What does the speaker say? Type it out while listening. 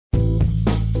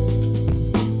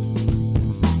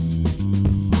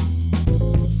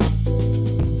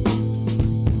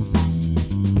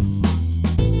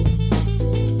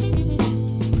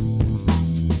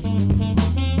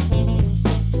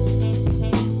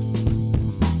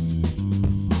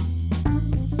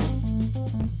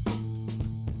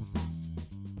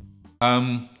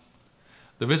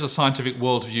There is a scientific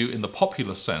worldview in the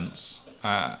popular sense,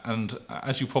 and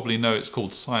as you probably know, it's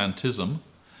called scientism,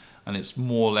 and it's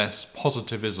more or less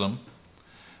positivism,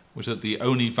 which is that the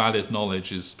only valid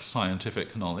knowledge is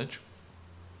scientific knowledge.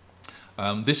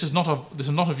 This is not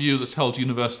a view that's held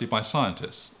universally by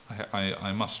scientists,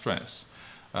 I must stress.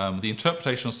 The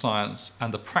interpretation of science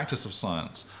and the practice of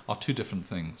science are two different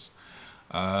things.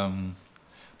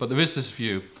 But there is this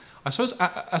view. I suppose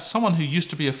as someone who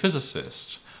used to be a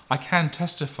physicist, I can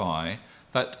testify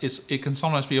that it can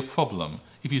sometimes be a problem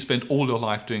if you spend all your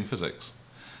life doing physics.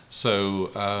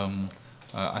 So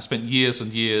I spent years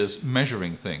and years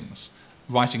measuring things,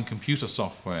 writing computer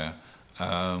software,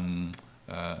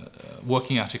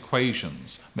 working out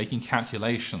equations, making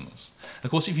calculations. And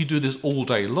of course, if you do this all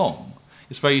day long,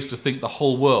 it's very easy to think the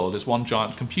whole world is one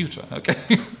giant computer,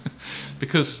 okay?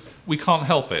 Because we can't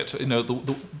help it. You know,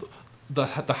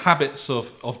 the habits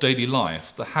of daily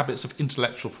life, the habits of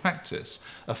intellectual practice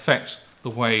affect the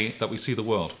way that we see the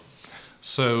world.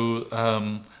 So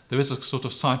there is a sort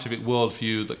of scientific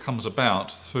worldview that comes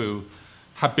about through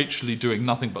habitually doing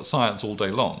nothing but science all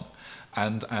day long.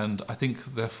 And I think,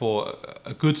 therefore,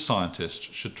 a good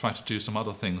scientist should try to do some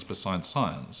other things besides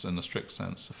science, in the strict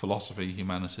sense, philosophy,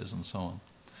 humanities, and so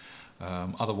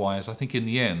on. Otherwise, I think in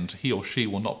the end, he or she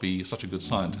will not be such a good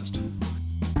scientist.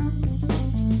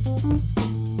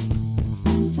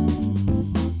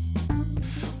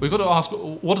 We've got to ask,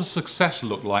 what does success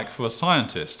look like for a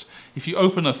scientist? If you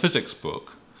open a physics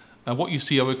book, what you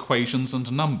see are equations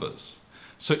and numbers.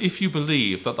 So if you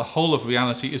believe that the whole of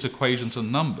reality is equations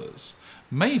and numbers,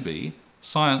 maybe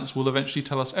science will eventually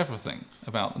tell us everything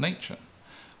about nature.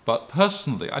 But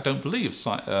personally, I don't believe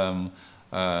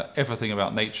everything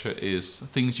about nature is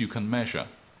things you can measure.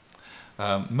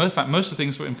 In fact, most of the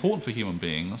things that are important for human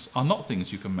beings are not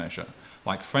things you can measure,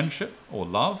 like friendship, or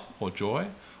love, or joy,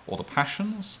 or the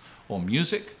passions, or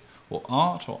music, or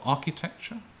art, or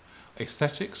architecture,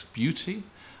 aesthetics, beauty.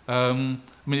 I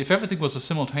mean, if everything was a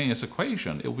simultaneous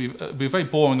equation, it would be a very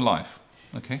boring life.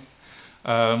 Okay.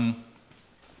 What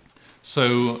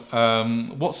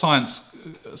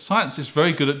science is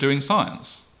very good at doing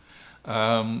science,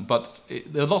 but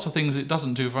there are lots of things it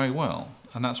doesn't do very well,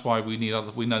 and that's why we need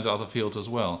other fields as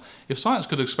well. If science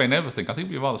could explain everything, I think it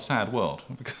would be a rather sad world,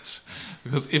 because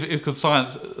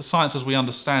science as we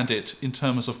understand it in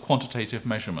terms of quantitative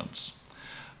measurements.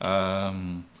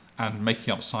 And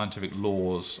making up scientific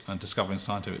laws and discovering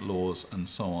scientific laws and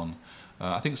so on.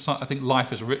 I think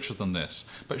life is richer than this.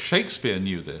 But Shakespeare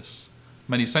knew this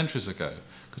many centuries ago,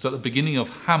 because at the beginning of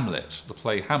Hamlet, the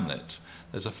play Hamlet,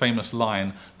 there's a famous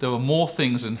line, "There are more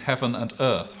things in heaven and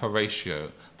earth,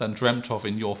 Horatio, than dreamt of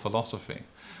in your philosophy."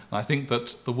 And I think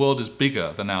that the world is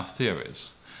bigger than our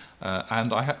theories,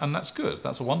 and that's good.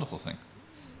 That's a wonderful thing.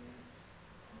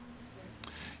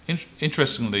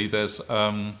 Interestingly, there's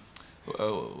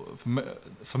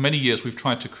for many years we've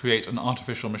tried to create an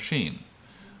artificial machine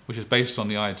which is based on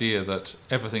the idea that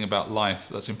everything about life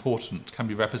that's important can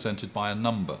be represented by a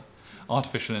number.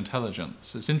 Artificial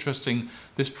intelligence. It's interesting,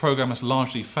 this program has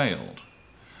largely failed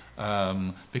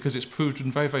because it's proved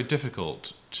very, very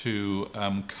difficult to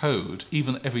code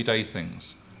even everyday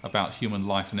things about human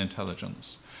life and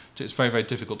intelligence. It's very, very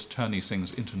difficult to turn these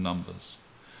things into numbers.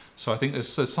 So I think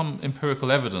there's some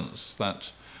empirical evidence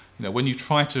that when you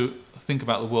try to think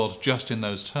about the world just in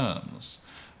those terms,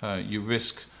 you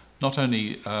risk not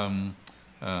only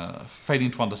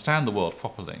failing to understand the world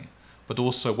properly, but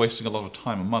also wasting a lot of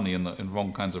time and money in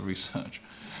wrong kinds of research.